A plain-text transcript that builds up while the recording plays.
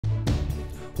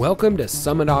Welcome to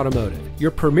Summit Automotive, your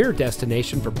premier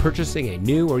destination for purchasing a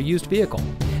new or used vehicle.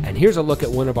 And here's a look at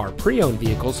one of our pre-owned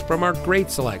vehicles from our great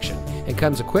selection, and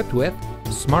comes equipped with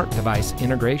smart device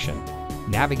integration,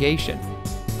 navigation,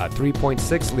 a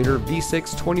 3.6-liter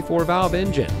V6 24-valve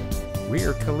engine,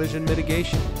 rear collision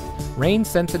mitigation,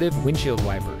 rain-sensitive windshield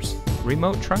wipers,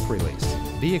 remote trunk release,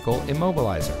 vehicle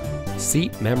immobilizer,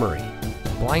 seat memory,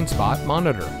 blind spot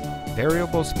monitor,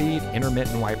 variable speed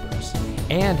intermittent wipers,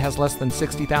 and has less than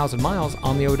 60,000 miles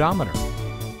on the odometer.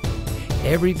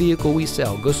 Every vehicle we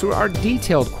sell goes through our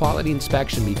detailed quality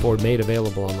inspection before made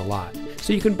available on the lot,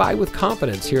 so you can buy with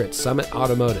confidence here at Summit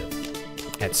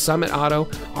Automotive. At Summit Auto,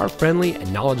 our friendly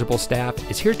and knowledgeable staff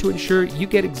is here to ensure you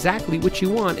get exactly what you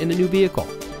want in a new vehicle.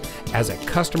 As a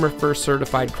customer-first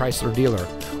certified Chrysler dealer,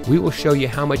 we will show you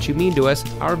how much you mean to us,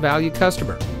 our valued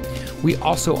customer. We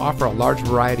also offer a large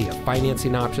variety of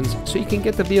financing options so you can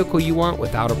get the vehicle you want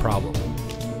without a problem.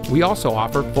 We also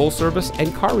offer full service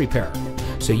and car repair,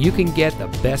 so you can get the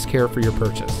best care for your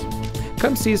purchase.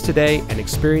 Come see us today and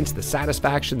experience the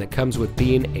satisfaction that comes with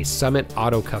being a Summit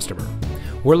Auto customer.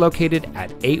 We're located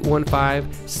at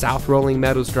 815 South Rolling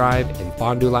Meadows Drive in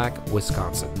Fond du Lac,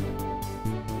 Wisconsin.